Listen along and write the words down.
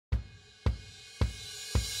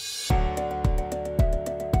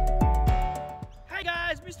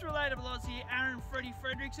Brody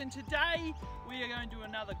Fredericks, and today we are going to do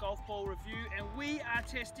another golf ball review, and we are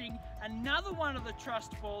testing another one of the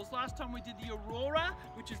Trust balls. Last time we did the Aurora,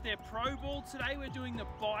 which is their pro ball. Today we're doing the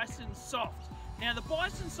Bison Soft. Now the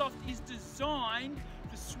Bison Soft is designed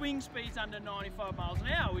for swing speeds under 95 miles an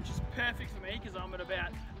hour, which is perfect for me because I'm at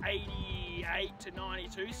about 88 to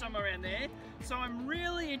 92, somewhere around there. So I'm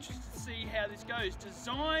really interested to see how this goes.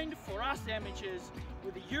 Designed for us amateurs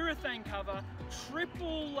with a urethane cover,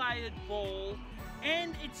 triple layered ball,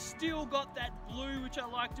 and it's still got that blue which I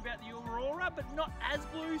liked about the Aurora, but not as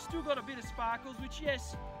blue, still got a bit of sparkles, which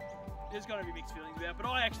yes, there's going to be mixed feelings about, but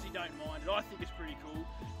I actually don't mind it. I think it's pretty cool.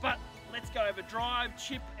 But let's go over drive,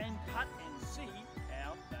 chip and putt and see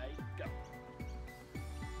how they go.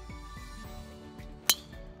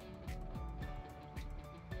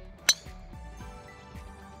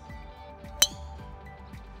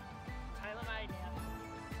 Taylormade now.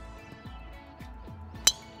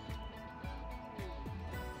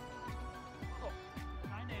 Oh,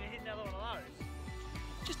 I need to hit another one of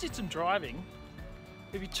those. Just did some driving.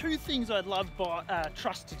 There'd be two things I'd love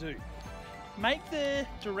Trust to do. Make the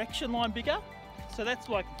direction line bigger. So that's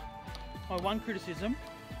like my one criticism.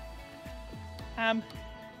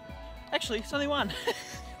 Actually, it's only one.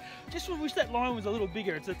 Just wish that line was a little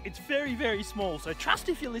bigger. It's very, very small. So Trust,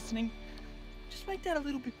 if you're listening, just make that a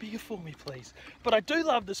little bit bigger for me, please. But I do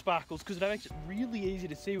love the sparkles because it makes it really easy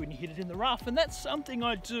to see when you hit it in the rough. And that's something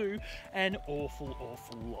I do an awful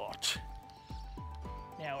lot.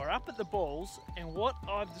 Now we're up at the balls, and what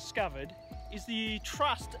I've discovered is the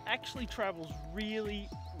Trust actually travels really,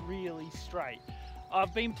 really straight.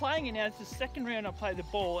 I've been playing it now, it's the second round I play the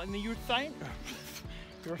ball, and the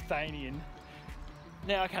Urethanian,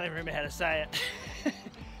 now I can't even remember how to say it,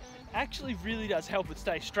 actually really does help it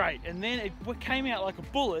stay straight. And then it came out like a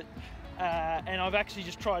bullet, and I've actually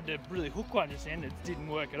just tried to really hook one just then, it didn't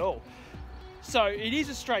work at all. So it is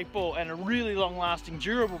a straight ball and a really long lasting,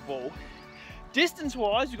 durable ball. Distance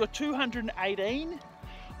wise, we've got 218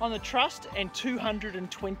 on the Trust and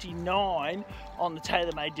 229 on the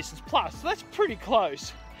Taylormade Distance Plus. So that's pretty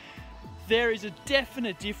close. There is a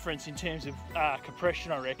definite difference in terms of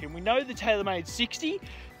compression, I reckon. We know the Taylormade 60.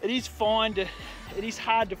 It is hard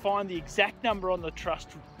to find the exact number on the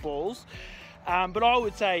Trust balls, but I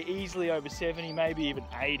would say easily over 70, maybe even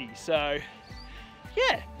 80. So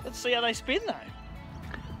yeah, let's see how they spin though.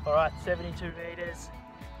 All right, 72 meters.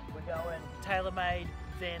 We're going Taylormade,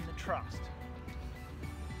 then the Trust.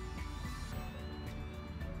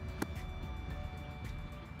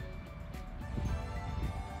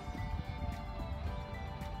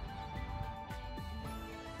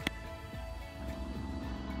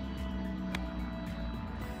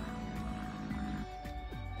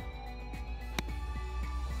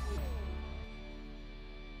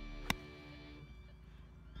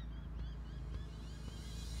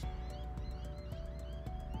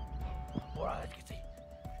 Alright, let's see.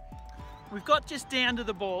 We've got just down to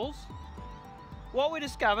the balls. What we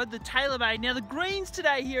discovered, the Taylormade, now the greens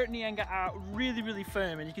today here at Nyanga are really, really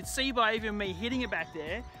firm, and you can see by even me hitting it back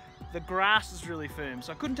there, the grass is really firm.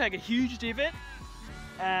 So I couldn't take a huge divot,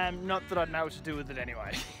 not that I'd know what to do with it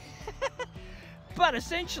anyway. But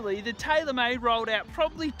essentially, the Taylormade rolled out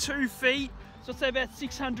probably 2 feet, so I'd say about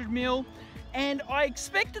 600 mil. And I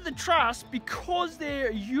expected the Trust, because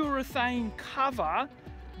they're urethane cover,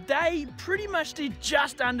 they pretty much did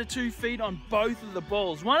just under 2 feet on both of the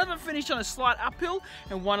balls. One of them finished on a slight uphill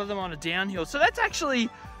and one of them on a downhill. So that's actually,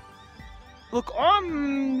 look,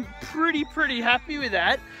 I'm pretty happy with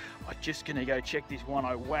that. I'm just gonna go check this one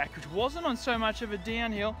I whacked, which wasn't on so much of a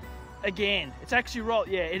downhill. Again, it's actually rolled,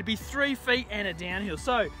 yeah, it'd be 3 feet and a downhill.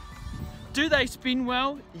 So, do they spin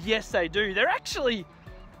well? Yes, they do.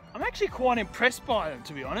 I'm actually quite impressed by them,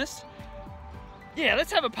 to be honest. Yeah,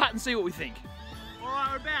 let's have a putt and see what we think. All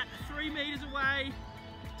right, we're about 3 meters away.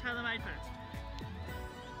 Taylormade first.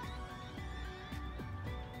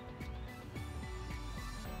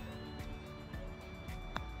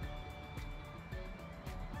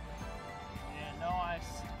 Yeah,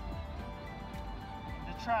 nice.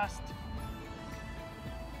 The Trust.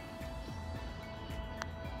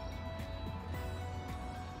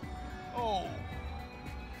 Oh.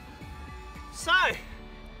 So,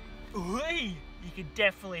 you can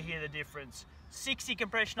definitely hear the difference. 60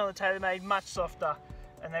 compression on the Taylormade, much softer,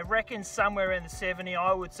 and they reckon somewhere around the 70,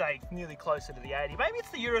 I would say nearly closer to the 80. Maybe it's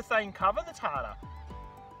the urethane cover that's harder.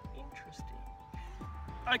 Interesting.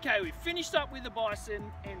 Okay, we finished up with the Bison,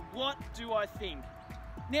 and what do I think?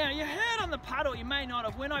 Now, you heard on the putt, or you may not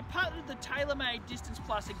have, when I putted the Taylormade Distance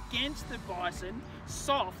Plus against the Bison,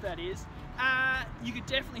 soft that is, you could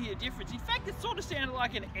definitely hear a difference. In fact, it sort of sounded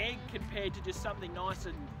like an egg compared to just something nice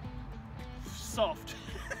and soft.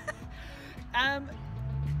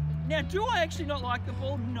 Now, do I actually not like the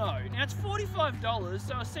ball? No. Now, it's $45,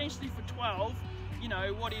 so essentially for 12, you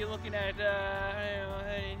know, what are you looking at?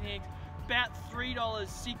 About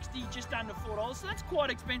 $3.60, just under $4. So that's quite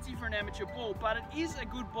expensive for an amateur ball, but it is a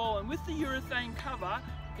good ball. And with the urethane cover,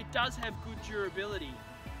 it does have good durability.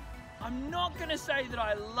 I'm not going to say that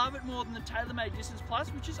I love it more than the Taylormade Distance Plus,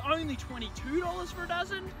 which is only $22 for a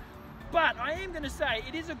dozen. But I am going to say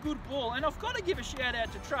it is a good ball, and I've got to give a shout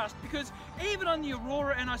out to Trust, because even on the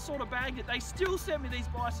Aurora, and I sort of bagged it, they still sent me these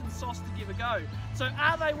Bison Sauce to give a go. So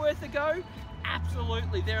are they worth a go?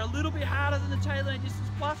 Absolutely. They're a little bit harder than the Taylormade Distance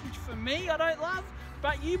Plus, which for me I don't love,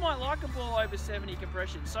 but you might like a ball over 70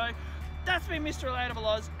 compression. So that's been Mr. Relatable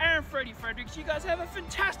Oz, Aaron Freddie Fredericks. You guys have a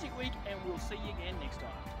fantastic week, and we'll see you again next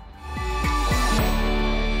time.